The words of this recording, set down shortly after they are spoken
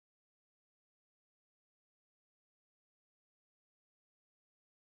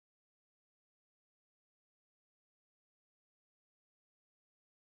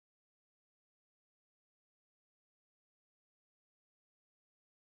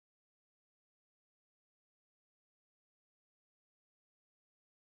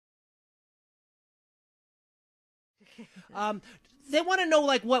They want to know,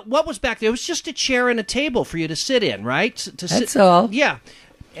 like, what was back there. It was just a chair and a table for you to sit in, right? That's all. Yeah.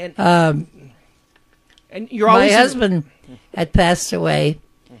 And you're always... My husband had passed away,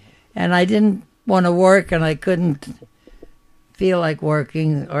 and I didn't want to work, and I couldn't feel like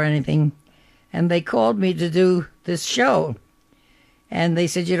working or anything. And they called me to do this show. And they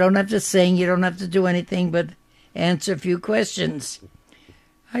said, you don't have to sing, you don't have to do anything but answer a few questions.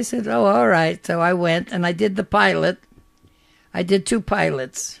 I said, oh, all right. So I went, and I did the pilot. I did 2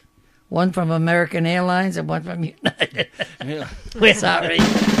 pilots, one from American Airlines and one from United. Sorry.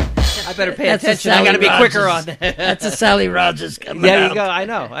 I better pay attention. I got to be quicker on that. That's a Sally Rogers coming There out. you go. I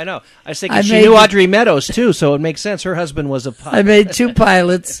know. I was thinking she knew Audrey Meadows, too, so it makes sense. Her husband was a pilot. I made 2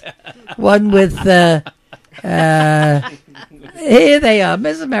 pilots, one with... here they are,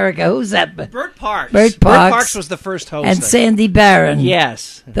 Miss America. Who's that? Bert Parks. Bert Parks was the first host. And Sandy Barron.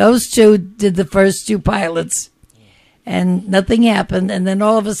 Yes. Those 2 did the first 2 pilots. And nothing happened. And then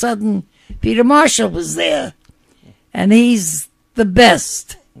all of a sudden, Peter Marshall was there. And he's the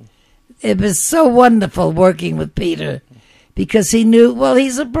best. It was so wonderful working with Peter. Because he knew, well,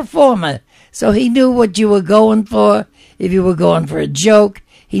 he's a performer. So he knew what you were going for. If you were going for a joke,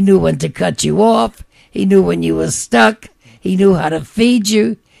 he knew when to cut you off. He knew when you were stuck. He knew how to feed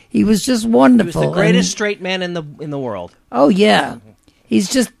you. He was just wonderful. He was the greatest straight man in the world. Oh, yeah.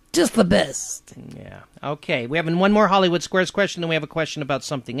 He's just the best. Yeah. Okay. We have one more Hollywood Squares question, and we have a question about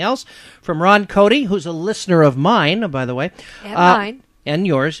something else from Ron Cody, who's a listener of mine, by the way. And mine. And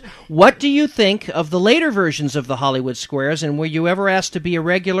yours. What do you think of the later versions of the Hollywood Squares, and were you ever asked to be a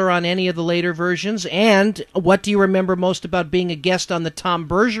regular on any of the later versions? And what do you remember most about being a guest on the Tom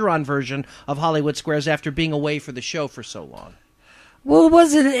Bergeron version of Hollywood Squares after being away for the show for so long? Well,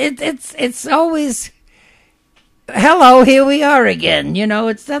 it's always, hello, here we are again. You know,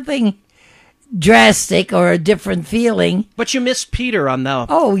 it's nothing drastic or a different feeling. But you missed Peter on the...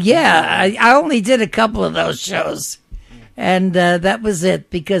 Oh, yeah. I only did a couple of those shows. And that was it,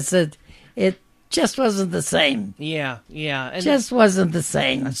 because it just wasn't the same. Yeah. And just wasn't the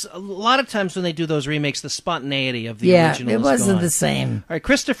same. A lot of times when they do those remakes, the spontaneity of the original it wasn't gone. the same. All right,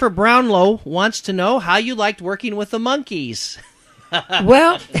 Christopher Brownlow wants to know how you liked working with the Monkees.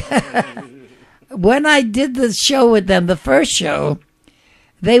 Well, when I did the show with them, the first show,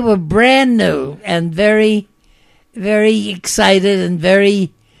 they were brand new and very, very excited and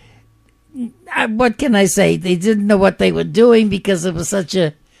very... what can I say? They didn't know what they were doing because it was such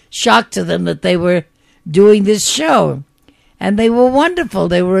a shock to them that they were doing this show. And they were wonderful.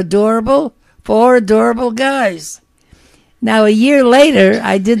 They were adorable, 4 adorable guys. Now, a year later,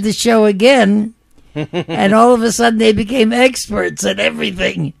 I did the show again, and all of a sudden they became experts at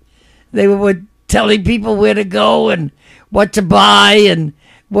everything. They were telling people where to go and what to buy and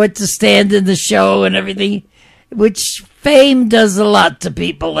what to stand in the show and everything, which fame does a lot to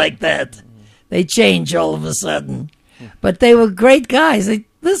people like that. They change all of a sudden. But they were great guys.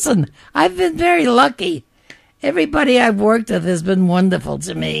 Listen, I've been very lucky. Everybody I've worked with has been wonderful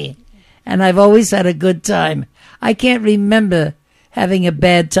to me. And I've always had a good time. I can't remember having a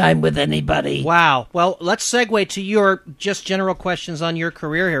bad time with anybody. Wow. Well, let's segue to your just general questions on your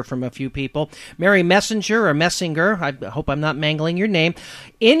career here from a few people. Mary Messenger or Messinger, I hope I'm not mangling your name.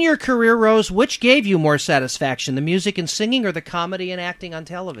 In your career, Rose, which gave you more satisfaction, the music and singing or the comedy and acting on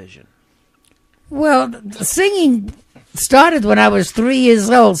television? Well, singing started when I was 3 years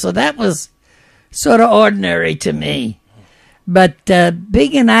old, so that was sort of ordinary to me. But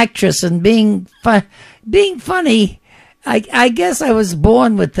being an actress and being funny, I guess I was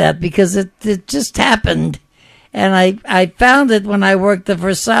born with that because it just happened. And I found it when I worked at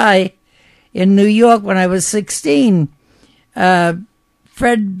Versailles in New York when I was 16.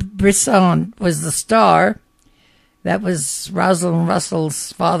 Fred Brisson was the star. That was Rosalind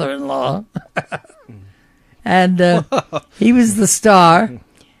Russell's father-in-law. And he was the star.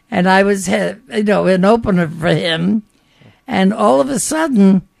 And I was, an opener for him. And all of a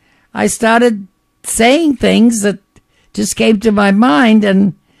sudden, I started saying things that just came to my mind.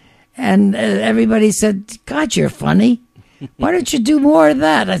 And everybody said, God, you're funny. Why don't you do more of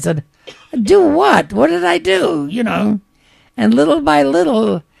that? I said, do what? What did I do? And little by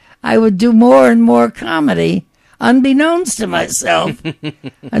little, I would do more and more comedy, unbeknownst to myself,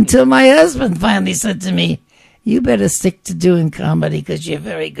 until my husband finally said to me, you better stick to doing comedy because you're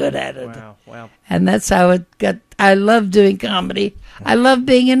very good at it. Wow. And that's how it got. I love doing comedy. I love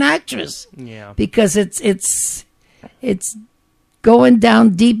being an actress. Yeah. Because it's going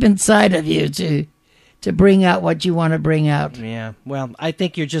down deep inside of you to bring out what you want to bring out. Yeah, well, I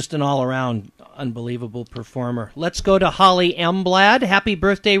think you're just an all-around unbelievable performer. Let's go to Holly Emblad. Happy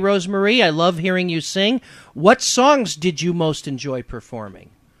birthday, Rosemarie. I love hearing you sing. What songs did you most enjoy performing?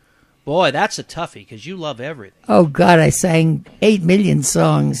 Boy, that's a toughie, because you love everything. Oh, God, I sang 8 million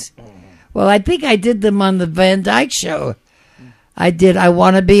songs. Well, I think I did them on the Van Dyke Show. I did I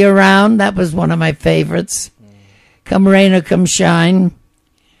Want to Be Around. That was one of my favorites. Come Rain or Come Shine.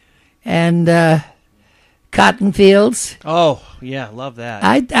 And Cotton Fields. Oh, yeah, love that.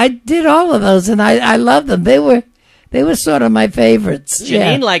 I did all of those, and I love them. They were sort of my favorites.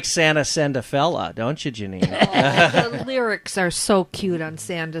 Janine likes Santa Send a Fella, don't you, Janine? The lyrics are so cute on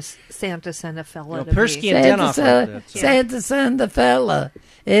Santa Send a Fella. Persky and Denoff wrote that song. Santa Send a Fella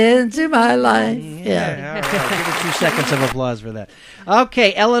into my life. Yeah. All right. Give it 2 seconds of applause for that.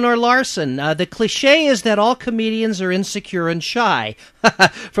 Okay, Eleanor Larson. The cliche is that all comedians are insecure and shy.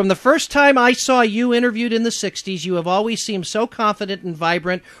 From the first time I saw you interviewed in the 60s, you have always seemed so confident and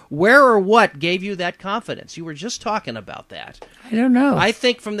vibrant. Where or what gave you that confidence? You were just talking about that. I don't know. I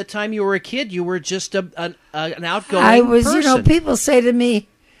think from the time you were a kid, you were just an outgoing I was, person. People say to me,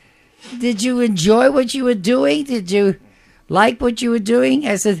 did you enjoy what you were doing? Did you like what you were doing?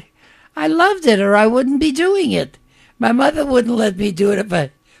 I said, I loved it, or I wouldn't be doing it. My mother wouldn't let me do it if I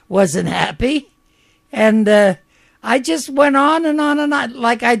wasn't happy. And I just went on and on and on,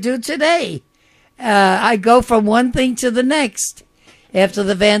 like I do today. I go from one thing to the next. After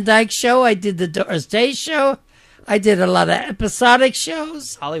the Van Dyke Show, I did the Doris Day Show. I did a lot of episodic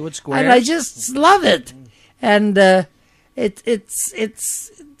shows. Hollywood Squares. And I just love it. And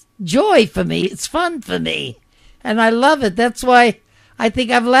it's joy for me. It's fun for me. And I love it. That's why I think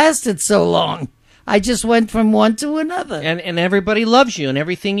I've lasted so long. I just went from one to another. And everybody loves you and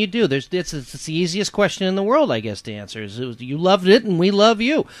everything you do. It's the easiest question in the world, I guess, to answer. You loved it and we love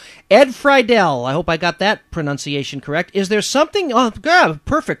you. Ed Friedel, I hope I got that pronunciation correct. Is there something, oh, God,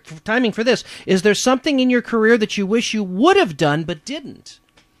 perfect timing for this. Is there something in your career that you wish you would have done but didn't?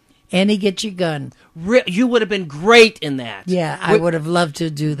 Annie, Get Your Gun. You would have been great in that. Yeah, I would have loved to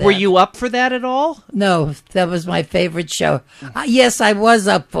do that. Were you up for that at all? No, that was my favorite show. Yes, I was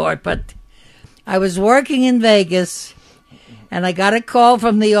up for it, but I was working in Vegas, and I got a call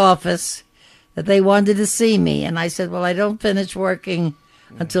from the office that they wanted to see me. And I said, well, I don't finish working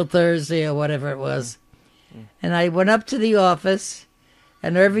until Thursday or whatever it was. And I went up to the office,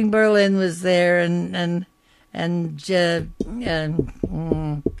 and Irving Berlin was there,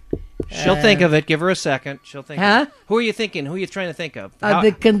 She'll think of it. Give her a second. She'll think of it. Who are you thinking? Who are you trying to think of?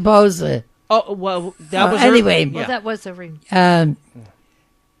 The composer. Oh, well, that was anyway. Well, that was Irving.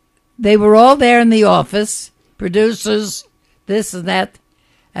 They were all there in the office, producers, this and that,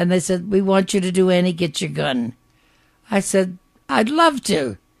 and they said, we want you to do Annie, Get Your Gun. I said, I'd love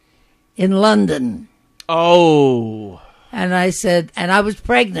to, in London. Oh. And I said, and I was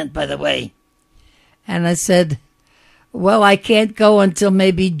pregnant, by the way. And I said, well, I can't go until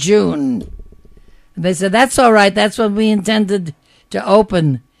maybe June. And they said, that's all right. That's when we intended to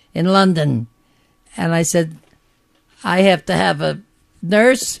open in London. And I said, I have to have a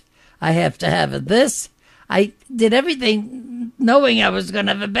nurse. I have to have this. I did everything knowing I was going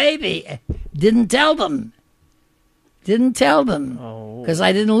to have a baby. Didn't tell them. Because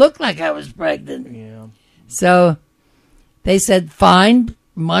I didn't look like I was pregnant. Yeah. So they said, fine.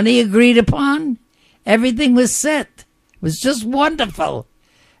 Money agreed upon. Everything was set. It was just wonderful.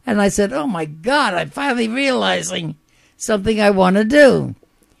 And I said, oh, my God, I'm finally realizing something I want to do.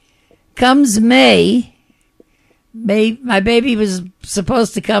 Comes May, my baby was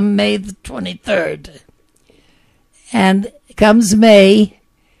supposed to come May the 23rd. And comes May,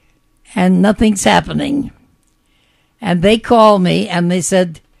 and nothing's happening. And they call me, and they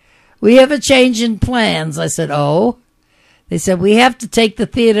said, we have a change in plans. I said, oh. They said, we have to take the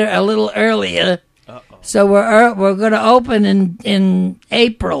theater a little earlier. Uh-oh. So we're going to open in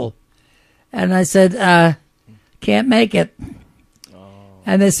April. And I said, can't make it. Oh.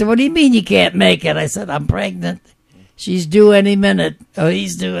 And they said, what do you mean you can't make it? I said, I'm pregnant. She's due any minute. Oh,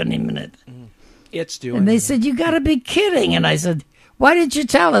 he's due any minute. It's due. And they said, you got to be kidding. And I said, why didn't you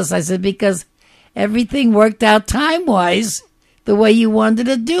tell us? I said, because everything worked out time-wise the way you wanted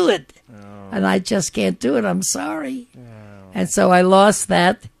to do it. Oh. And I just can't do it. I'm sorry. Oh. And so I lost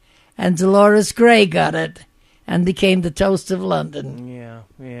that. And Dolores Gray got it and became the Toast of London.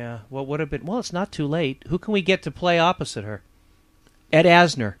 Yeah. What would have been? Well, it's not too late. Who can we get to play opposite her? Ed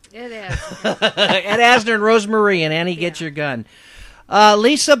Asner. Ed Asner and Rosemarie and Annie, Get Your Gun.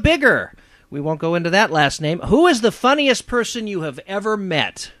 Lisa Bigger. We won't go into that last name. Who is the funniest person you have ever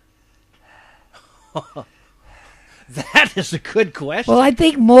met? That is a good question. Well, I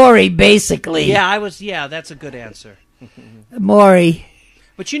think Maury, basically. Yeah, that's a good answer. Maury.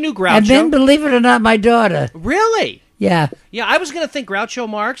 But you knew Groucho. And then, believe it or not, my daughter. Really? Yeah. Yeah, I was going to think Groucho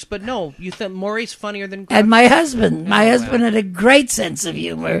Marx, but no, you think Maury's funnier than Groucho? And my husband. My husband had a great sense of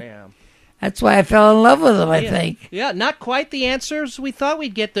humor. Yeah. That's why I fell in love with him, I think. Yeah, not quite the answers we thought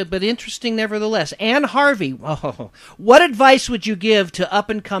we'd get, but interesting nevertheless. Anne Harvey, what advice would you give to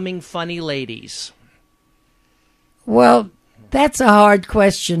up-and-coming funny ladies? Well, that's a hard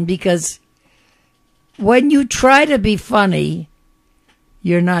question because when you try to be funny,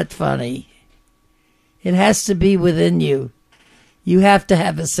 you're not funny. It has to be within you. You have to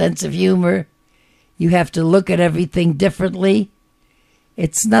have a sense of humor. You have to look at everything differently.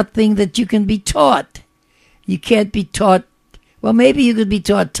 It's nothing that you can be taught. You can't be taught, well, maybe you could be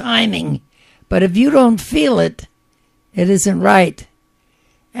taught timing, but if you don't feel it, it isn't right.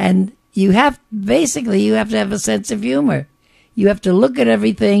 And you have to have a sense of humor. You have to look at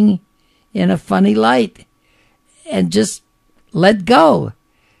everything in a funny light and just let go.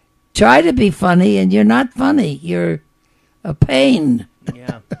 Try to be funny, and you're not funny. You're a pain.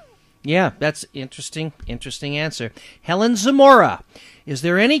 Yeah. Yeah, that's interesting answer. Helen Zamora, is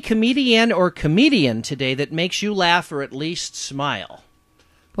there any comedian or comedian today that makes you laugh or at least smile?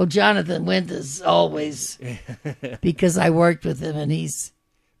 Well, Jonathan Winters, always, because I worked with him, and he's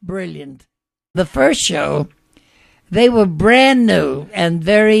brilliant. The first show, they were brand new and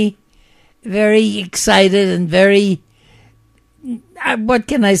very, very excited and very, what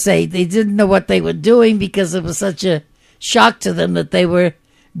can I say? They didn't know what they were doing because it was such a shock to them that they were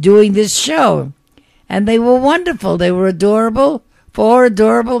doing this show. And they were wonderful. They were adorable, 4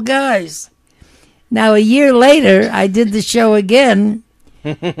 adorable guys. Now, a year later, I did the show again,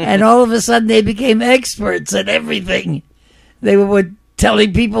 and all of a sudden they became experts at everything. They were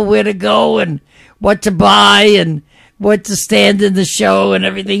telling people where to go and what to buy and what to stand in the show and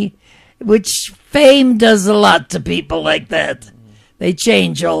everything, which fame does a lot to people like that. They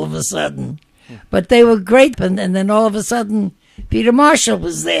change all of a sudden. But they were great, and then all of a sudden, Peter Marshall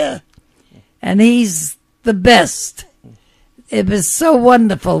was there, and he's the best. It was so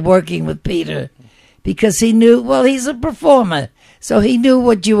wonderful working with Peter because he knew, well, he's a performer, so he knew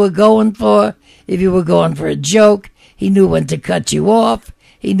what you were going for. If you were going for a joke, he knew when to cut you off.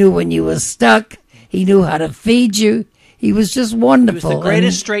 He knew when you were stuck. He knew how to feed you. He was just wonderful. He was the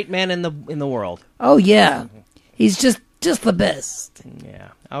greatest straight man in the world. Oh, yeah. He's just the best. Yeah.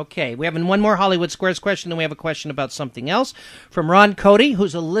 Okay, we have one more Hollywood Squares question, then we have a question about something else from Ron Cody,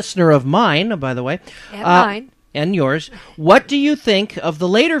 who's a listener of mine, by the way. And mine. And yours. What do you think of the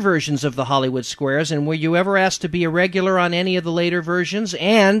later versions of the Hollywood Squares, and were you ever asked to be a regular on any of the later versions?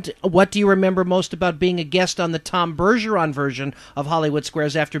 And what do you remember most about being a guest on the Tom Bergeron version of Hollywood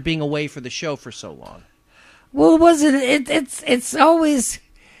Squares after being away for the show for so long? Well, it's always,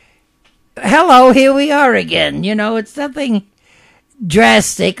 hello, here we are again. You know, it's nothing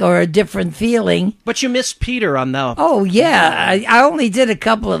drastic or a different feeling. But you missed Peter on the... Oh, yeah. I only did a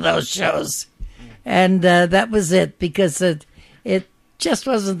couple of those shows. And that was it, because it just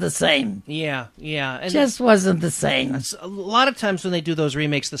wasn't the same. Yeah. And just wasn't the same. A lot of times when they do those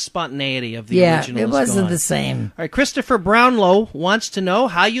remakes, the spontaneity of the original it is wasn't gone. the same. All right, Christopher Brownlow wants to know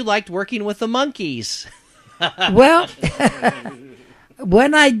how you liked working with the Monkees. Well,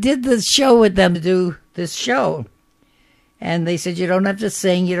 when I did the show with them to do this show, and they said, you don't have to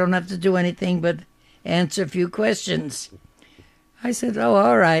sing, you don't have to do anything but answer a few questions. I said, oh,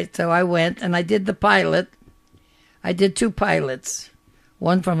 all right. So I went and I did the pilot. I did 2 pilots,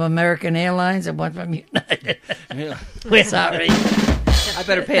 one from American Airlines and one from United. Sorry. I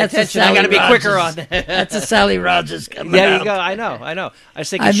better pay attention. I got to be quicker on that. That's a Sally Rogers coming There out. you go. I know. I was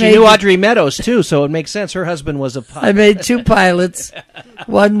thinking she knew Audrey Meadows, too, so it makes sense. Her husband was a pilot. I made 2 pilots,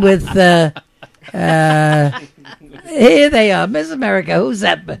 one with... here they are, Miss America. Who's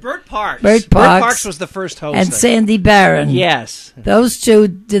that? Bert Parks. Bert Parks was the first host. And Sandy Barron. Yes. Those 2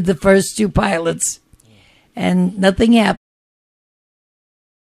 did the first 2 pilots, and nothing happened.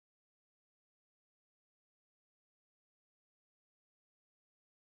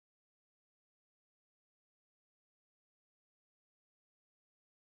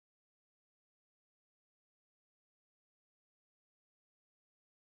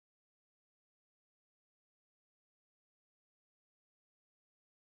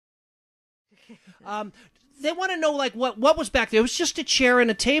 They want to know, like, what was back there. It was just a chair and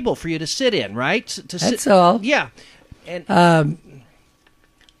a table for you to sit in, right? That's all. Yeah. And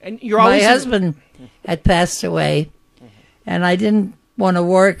you're always... My husband had passed away, and I didn't want to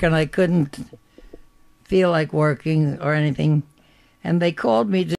work, and I couldn't feel like working or anything. And they called me to